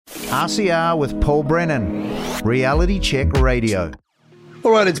RCR with Paul Brennan, Reality Check Radio.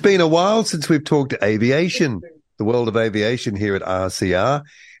 All right, it's been a while since we've talked aviation, the world of aviation here at RCR.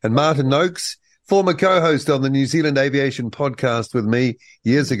 And Martin Noakes, former co-host on the New Zealand Aviation podcast with me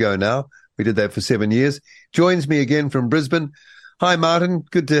years ago now, we did that for 7 years, joins me again from Brisbane. Hi, Martin.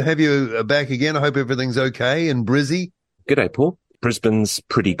 Good to have you back again. I hope everything's okay in Brizzy. G'day, Paul. Brisbane's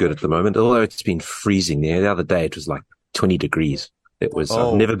pretty good at the moment, although it's been freezing there. The other day it was like 20 degrees. It was,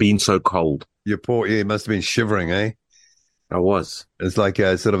 I've never been so cold. You must have been shivering, eh? I was. It's like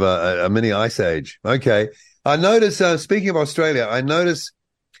a sort of a mini ice age. Okay. I notice, speaking of Australia, I notice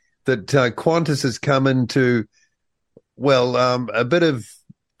that Qantas has come into, a bit of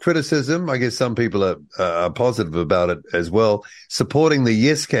criticism. I guess some people are positive about it as well, supporting the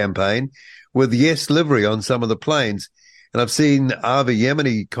Yes campaign with Yes livery on some of the planes. And I've seen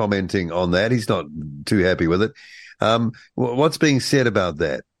Aviation commenting on that. He's not too happy with it. What's being said about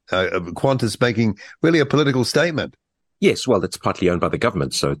that? Qantas making really a political statement. Yes, well, it's partly owned by the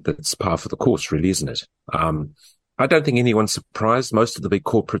government, so that's par for the course, really, isn't it? I don't think anyone's surprised. Most of the big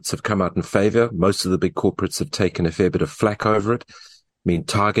corporates have come out in favour. Most of the big corporates have taken a fair bit of flack over it. I mean,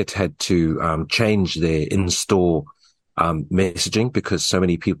 Target had to change their in-store messaging because so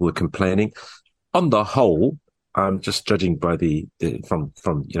many people were complaining. On the whole, just judging by from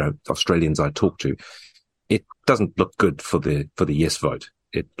Australians I talk to, it doesn't look good for the yes vote.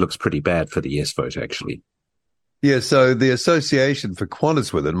 It looks pretty bad for the yes vote, actually. Yeah, so the association for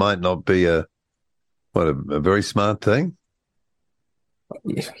Qantas with it might not be a very smart thing.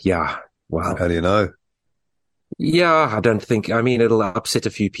 Yeah, well, how do you know? Yeah, I don't think. I mean, it'll upset a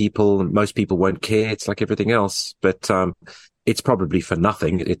few people. Most people won't care. It's like everything else, but it's probably for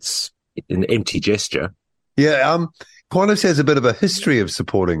nothing. It's an empty gesture. Yeah, Qantas has a bit of a history of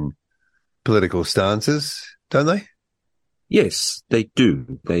supporting political stances, don't they? Yes, they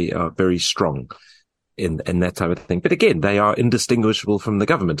do. They are very strong in that type of thing. But again, they are indistinguishable from the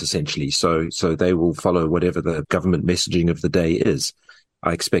government, essentially. So they will follow whatever the government messaging of the day is.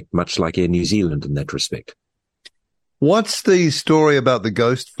 I expect much like Air New Zealand in that respect. What's the story about the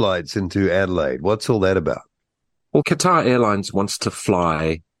ghost flights into Adelaide? What's all that about? Well, Qatar Airlines wants to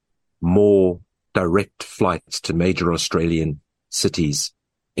fly more direct flights to major Australian cities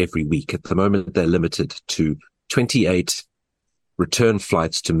every week. At the moment, they're limited to 28 return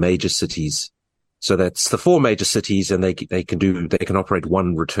flights to major cities. So that's the 4 major cities, and they can operate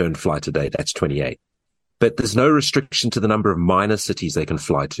 1 return flight a day. That's 28. But there's no restriction to the number of minor cities they can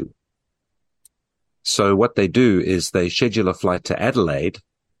fly to. So what they do is they schedule a flight to Adelaide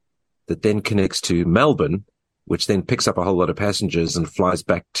that then connects to Melbourne, which then picks up a whole lot of passengers and flies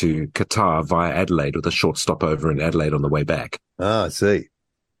back to Qatar via Adelaide with a short stopover in Adelaide on the way back. Ah, I see.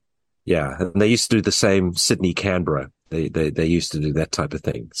 Yeah, and they used to do the same Sydney-Canberra. They used to do that type of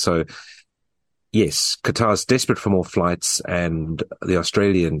thing. So, yes, Qatar's desperate for more flights, and the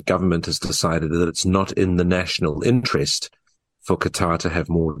Australian government has decided that it's not in the national interest for Qatar to have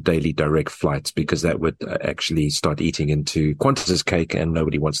more daily direct flights because that would actually start eating into Qantas's cake, and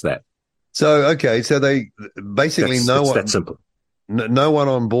nobody wants that. So, okay, so they basically it's that simple. No one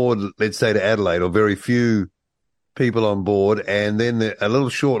on board, let's say to Adelaide, or very few people on board, and then a little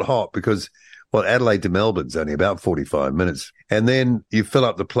short hop because, Adelaide to Melbourne's only about 45 minutes. And then you fill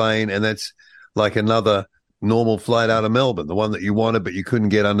up the plane, and that's like another normal flight out of Melbourne, the one that you wanted, but you couldn't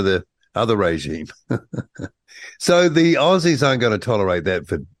get under the other regime. So the Aussies aren't going to tolerate that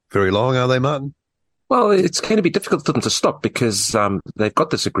for very long, are they, Martin? Well, it's going to be difficult for them to stop because they've got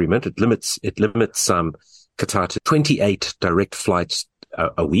this agreement. It limits Qatar to 28 direct flights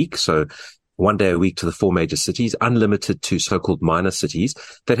a week. So 1 day a week to the 4 major cities, unlimited to so-called minor cities.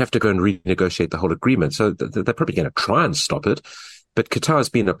 They'd have to go and renegotiate the whole agreement. So they're probably going to try and stop it. But Qatar has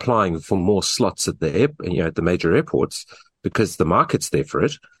been applying for more slots at the major airports because the market's there for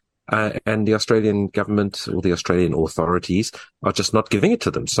it. And the Australian government or the Australian authorities are just not giving it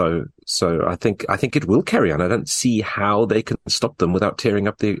to them. So I think it will carry on. I don't see how they can stop them without tearing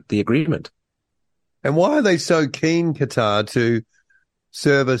up the agreement. And why are they so keen, Qatar, to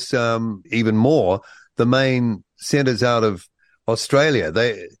service even more the main centres out of Australia?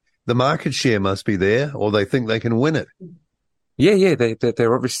 The market share must be there, or they think they can win it. Yeah,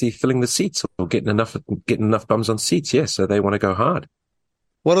 they're obviously filling the seats or getting enough bums on seats. Yeah, so they want to go hard.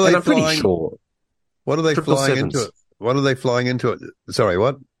 What are they I'm flying? pretty sure. What are they flying into it? What are they flying into it? Sorry,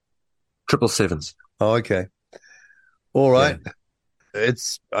 what? 777s. Oh, okay. All right. Yeah.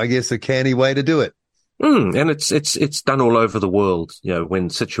 It's, I guess, a canny way to do it. And it's done all over the world. You know, when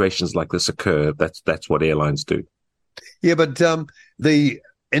situations like this occur, that's what airlines do. Yeah, but the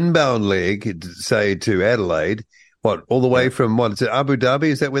inbound leg, say to Adelaide, What, all the way from, what, is it Abu Dhabi?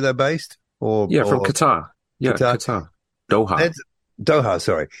 Is that where they're based? Or from Qatar. Yeah, Qatar. Doha. Doha,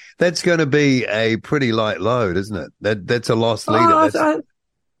 sorry. That's going to be a pretty light load, isn't it? That's a lost leader.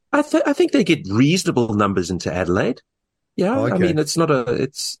 I think they get reasonable numbers into Adelaide. Yeah, okay. I mean, it's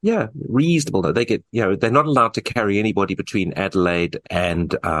reasonable. They get, they're not allowed to carry anybody between Adelaide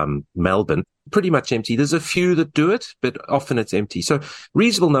and Melbourne. Pretty much empty. There's a few that do it, but often it's empty. So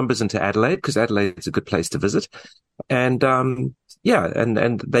reasonable numbers into Adelaide, because Adelaide's a good place to visit. And,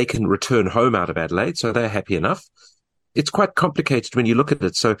 and they can return home out of Adelaide. So they're happy enough. It's quite complicated when you look at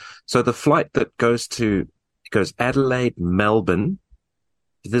it. So the flight that goes Adelaide, Melbourne.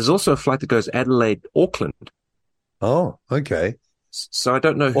 There's also a flight that goes Adelaide, Auckland. Oh, okay. So I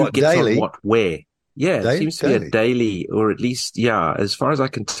don't know who gets daily? on what where. Yeah, it seems to be daily. a daily, or at least, as far as I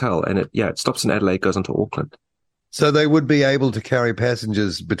can tell. And it stops in Adelaide, goes on to Auckland. So they would be able to carry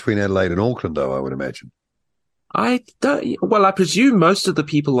passengers between Adelaide and Auckland, though, I would imagine. I presume most of the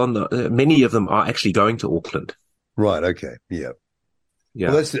people many of them are actually going to Auckland. Right, okay, yeah. Yeah.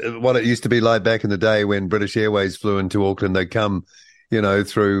 Well, that's what it used to be like back in the day when British Airways flew into Auckland. They'd come,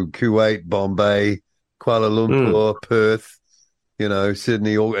 through Kuwait, Bombay, Kuala Lumpur, Perth,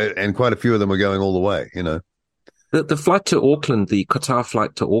 Sydney, and quite a few of them were going all the way, The flight to Auckland, the Qatar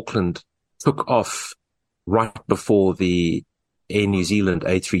flight to Auckland, took off right before the Air New Zealand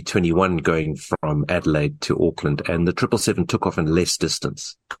A321 going from Adelaide to Auckland, and the 777 took off in less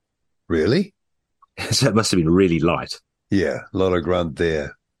distance. Really? So it must have been really light. Yeah, a lot of grunt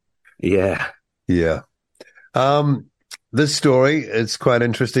there. Yeah. Yeah. This story is quite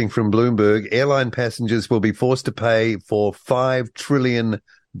interesting from Bloomberg. Airline passengers will be forced to pay for $5 trillion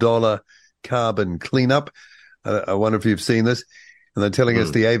carbon cleanup. I wonder if you've seen this. And they're telling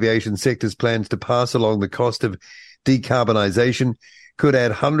us the aviation sector's plans to pass along the cost of decarbonization could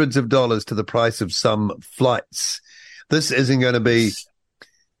add hundreds of dollars to the price of some flights. This isn't going to be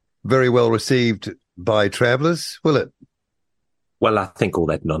very well received by travelers, will it? Well, I think all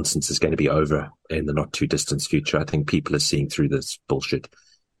that nonsense is going to be over in the not too distant future. I think people are seeing through this bullshit.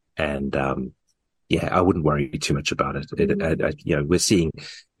 And, I wouldn't worry too much about it. We're seeing,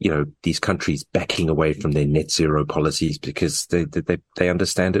 these countries backing away from their net zero policies because they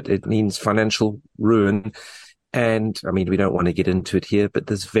understand it. It means financial ruin. And I mean, we don't want to get into it here, but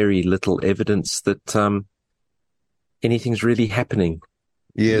there's very little evidence that, anything's really happening.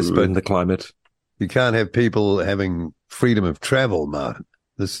 Yes, but in the climate. You can't have people having freedom of travel, Martin.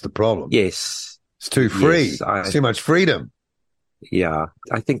 This is the problem. Yes. It's too free. Yes, it's too much freedom. Yeah.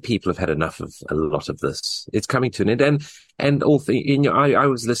 I think people have had enough of a lot of this. It's coming to an end. And I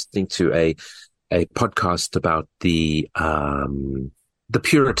was listening to a podcast about the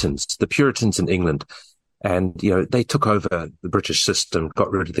Puritans in England. And, they took over the British system,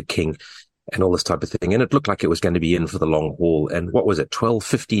 got rid of the king and all this type of thing. And it looked like it was going to be in for the long haul. And what was it? 12,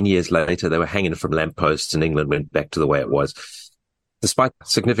 15 years later, they were hanging from lampposts and England went back to the way it was, despite a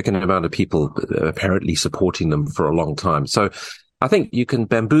significant amount of people apparently supporting them for a long time. So I think you can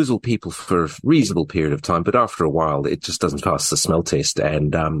bamboozle people for a reasonable period of time, but after a while, it just doesn't pass the smell test.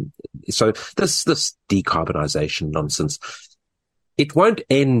 And so this decarbonization nonsense, it won't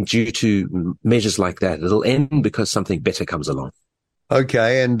end due to measures like that. It'll end because something better comes along.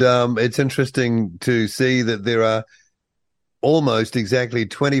 Okay, and it's interesting to see that there are almost exactly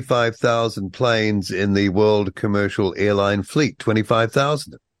 25,000 planes in the world commercial airline fleet.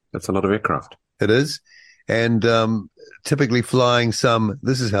 25,000. That's a lot of aircraft. It is. And typically flying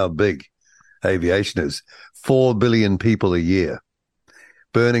this is how big aviation is, 4 billion people a year,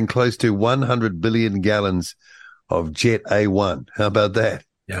 burning close to 100 billion gallons of Jet A1. How about that?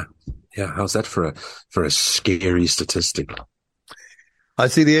 Yeah. How's that for a scary statistic? I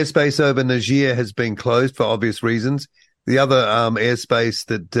see the airspace over Niger has been closed for obvious reasons. The other airspace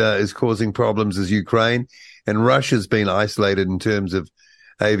that is causing problems is Ukraine, and Russia's been isolated in terms of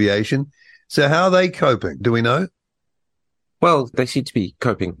aviation. So how are they coping? Do we know? Well, they seem to be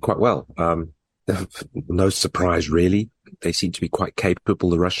coping quite well. No surprise, really. They seem to be quite capable,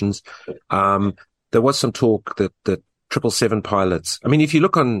 the Russians. There was some talk that 777 pilots, I mean, if you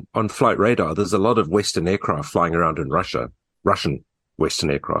look on flight radar, there's a lot of Western aircraft flying around in Russia, Russian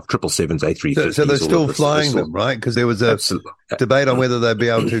Western aircraft, 777s, A350s. So they're still flying them, right? Because there was a debate on whether they'd be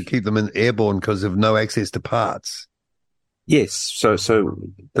able to keep them in airborne because of no access to parts. Yes. So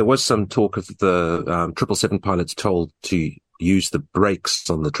there was some talk of the 777 pilots told to use the brakes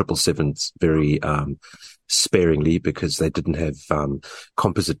on the 777s very sparingly because they didn't have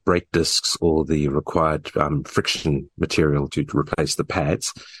composite brake discs or the required friction material to replace the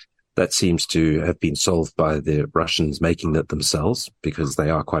pads. That seems to have been solved by the Russians making it themselves, because they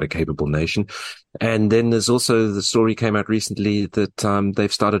are quite a capable nation. And then there's also the story came out recently that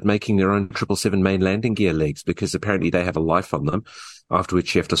they've started making their own 777 main landing gear legs, because apparently they have a life on them, after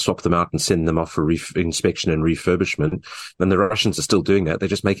which you have to swap them out and send them off for inspection and refurbishment. And the Russians are still doing that. They're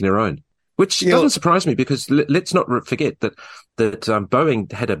just making their own, which doesn't surprise me, because let's not forget that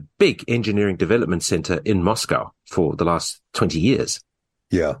Boeing had a big engineering development center in Moscow for the last 20 years.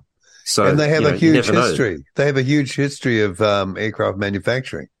 Yeah. So, and they have a huge history. They have a huge history of aircraft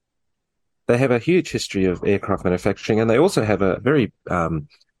manufacturing. They have a huge history of aircraft manufacturing, and they also have a very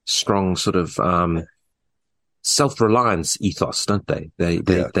strong sort of self-reliance ethos, don't they?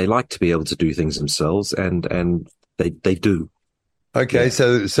 They like to be able to do things themselves, and they do. Okay,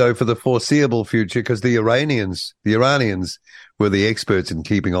 so for the foreseeable future, because the Iranians were the experts in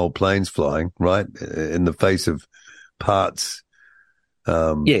keeping old planes flying, right, in the face of parts.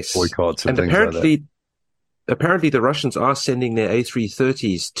 Boycotts and things like that. Apparently the Russians are sending their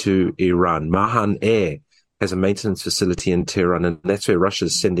A330s to Iran. Mahan Air has a maintenance facility in Tehran, and that's where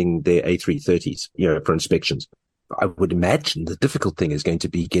Russia's sending their A330s, for inspections. I would imagine the difficult thing is going to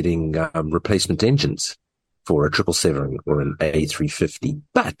be getting replacement engines for a 777 or an A350,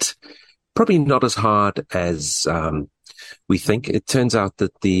 but probably not as hard as we think. It turns out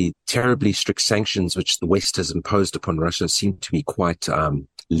that the terribly strict sanctions which the West has imposed upon Russia seem to be quite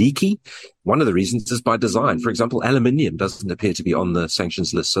leaky. One of the reasons is by design. For example, aluminium doesn't appear to be on the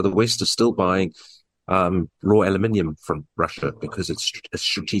sanctions list, so the West is still buying raw aluminium from Russia because it's a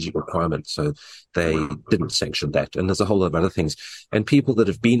strategic requirement. So they didn't sanction that. And there's a whole lot of other things. And people that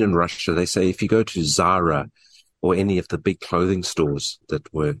have been in Russia, they say if you go to Zara or any of the big clothing stores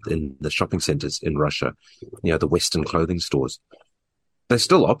that were in the shopping centers in Russia, the Western clothing stores, they're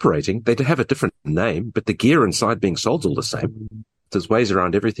still operating. They have a different name, but the gear inside being sold is all the same. There's ways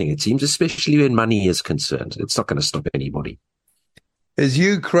around everything, it seems, especially when money is concerned. It's not going to stop anybody. Is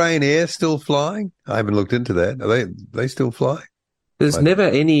Ukraine Air still flying? I haven't looked into that. Are they still fly? There's never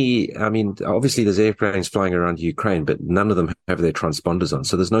any, obviously there's airplanes flying around Ukraine, but none of them have their transponders on.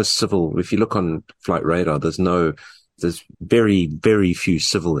 So there's no civil, if you look on flight radar, there's very, very few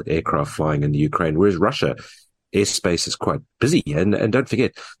civil aircraft flying in the Ukraine, whereas Russia airspace is quite busy. And don't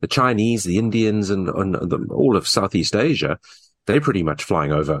forget, the Chinese, the Indians, and all of Southeast Asia, they're pretty much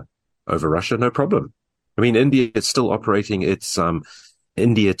flying over Russia, no problem. India is still operating its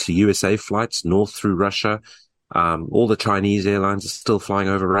India to USA flights north through Russia. All the Chinese airlines are still flying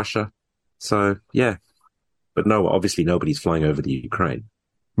over Russia. So, yeah. But no, obviously nobody's flying over the Ukraine.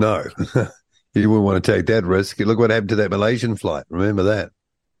 No. You wouldn't want to take that risk. Look what happened to that Malaysian flight. Remember that.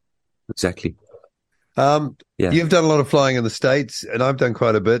 Exactly. You've done a lot of flying in the States, and I've done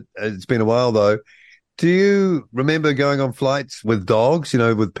quite a bit. It's been a while, though. Do you remember going on flights with dogs,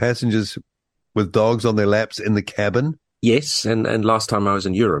 with passengers with dogs on their laps in the cabin? Yes, and last time I was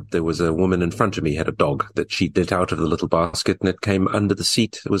in Europe, there was a woman in front of me had a dog that she let out of the little basket, and it came under the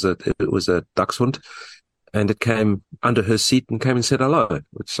seat. It was a dachshund, and it came under her seat and came and said hello,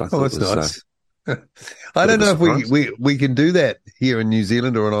 which I thought that's nice. I don't know if we can do that here in New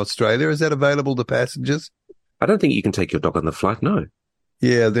Zealand or in Australia. Is that available to passengers? I don't think you can take your dog on the flight, no.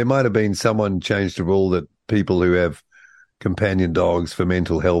 Yeah, there might have been someone changed the rule that people who have companion dogs for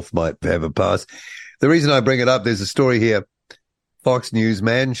mental health might have a pass. The reason I bring it up, there's a story here. Fox News,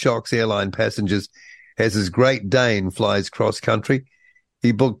 man shocks airline passengers as his Great Dane flies cross-country.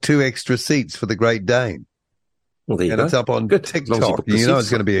 He booked 2 extra seats for the Great Dane. Well, there you go. It's up on Good. TikTok. You know it's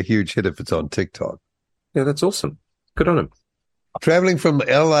going to be a huge hit if it's on TikTok. Yeah, that's awesome. Good on him. Traveling from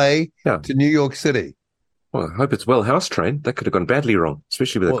LA to New York City. Well, I hope it's well house trained. That could have gone badly wrong,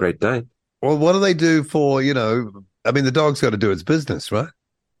 especially with a Great Dane. Well, what do they do for, the dog's got to do its business, right?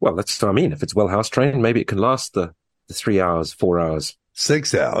 Well, that's what I mean. If it's well house trained, maybe it can last the 3 hours, 4 hours.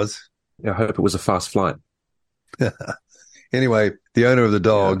 6 hours? I hope it was a fast flight. Anyway, the owner of the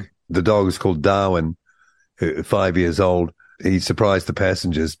dog is called Darwin, 5 years old. He surprised the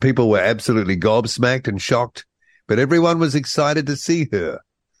passengers. People were absolutely gobsmacked and shocked, but everyone was excited to see her,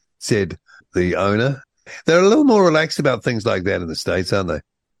 said the owner. They're a little more relaxed about things like that in the States, aren't they?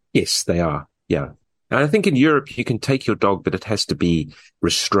 Yes, they are. Yeah. And I think in Europe, you can take your dog, but it has to be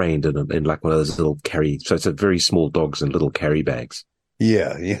restrained in like one of those little so it's a very small dogs in little carry bags.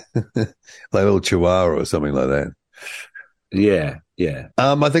 Yeah. Like a little chihuahua or something like that. Yeah.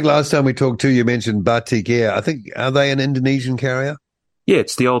 I think last time we talked to you mentioned Batik Air. I think, are they an Indonesian carrier? Yeah,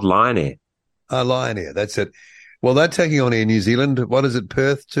 it's the old Lion Air. Lion Air, that's it. Well, they're taking on Air New Zealand. What is it,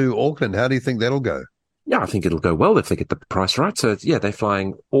 Perth to Auckland? How do you think that'll go? Yeah, I think it'll go well if they get the price right. So, they're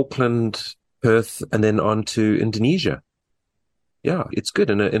flying Auckland, Perth, and then on to Indonesia. Yeah, it's good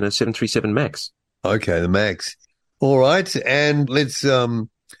in a 737 MAX. Okay, the MAX. All right, and let's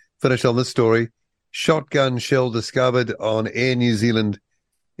finish on this story. Shotgun shell discovered on Air New Zealand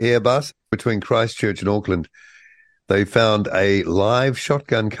Airbus between Christchurch and Auckland. They found a live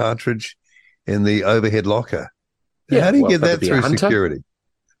shotgun cartridge in the overhead locker. Yeah, how do you get that through security?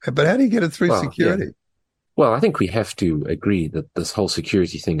 But how do you get it through security? Yeah. Well, I think we have to agree that this whole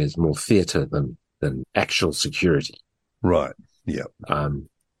security thing is more theatre than actual security. Right. Yeah.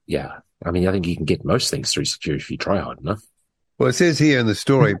 Yeah. I mean, I think you can get most things through security if you try hard enough. Well, it says here in the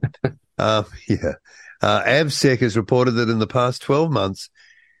story, AvSec has reported that in the past 12 months,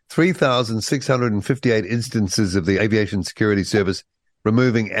 3,658 instances of the Aviation Security Service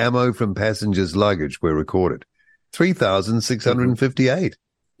removing ammo from passengers' luggage were recorded. 3,658.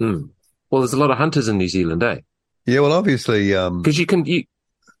 Mm. Well, there's a lot of hunters in New Zealand, eh? Yeah, well, obviously, because you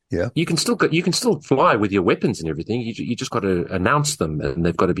can still fly with your weapons and everything. You just got to announce them, and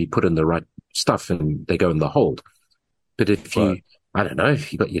they've got to be put in the right stuff, and they go in the hold. But if I don't know,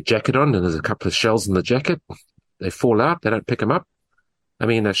 if you got your jacket on and there's a couple of shells in the jacket, they fall out. They don't pick them up. I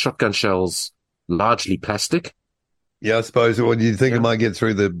mean, a shotgun shell's largely plastic. Yeah, I suppose. Well, you think it might get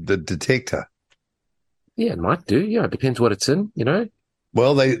through the detector? Yeah, it might do. Yeah, it depends what it's in, you know.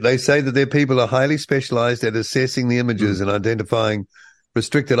 Well, they say that their people are highly specialized at assessing the images and identifying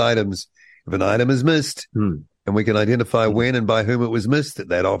restricted items. If an item is missed, and we can identify when and by whom it was missed,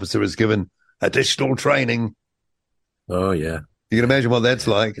 that officer is given additional training. Oh, yeah. You can imagine what that's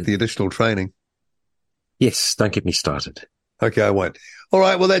like, the additional training. Yes, don't get me started. Okay, I won't. All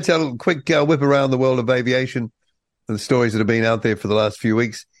right, well, that's our quick whip around the world of aviation and the stories that have been out there for the last few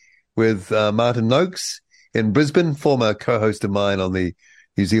weeks with Martin Noakes in Brisbane, former co-host of mine on the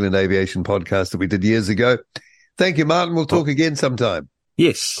New Zealand Aviation podcast that we did years ago. Thank you, Martin. We'll talk again sometime.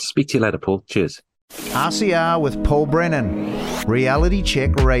 Yes, speak to you later, Paul. Cheers. RCR with Paul Brennan, Reality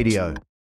Check Radio.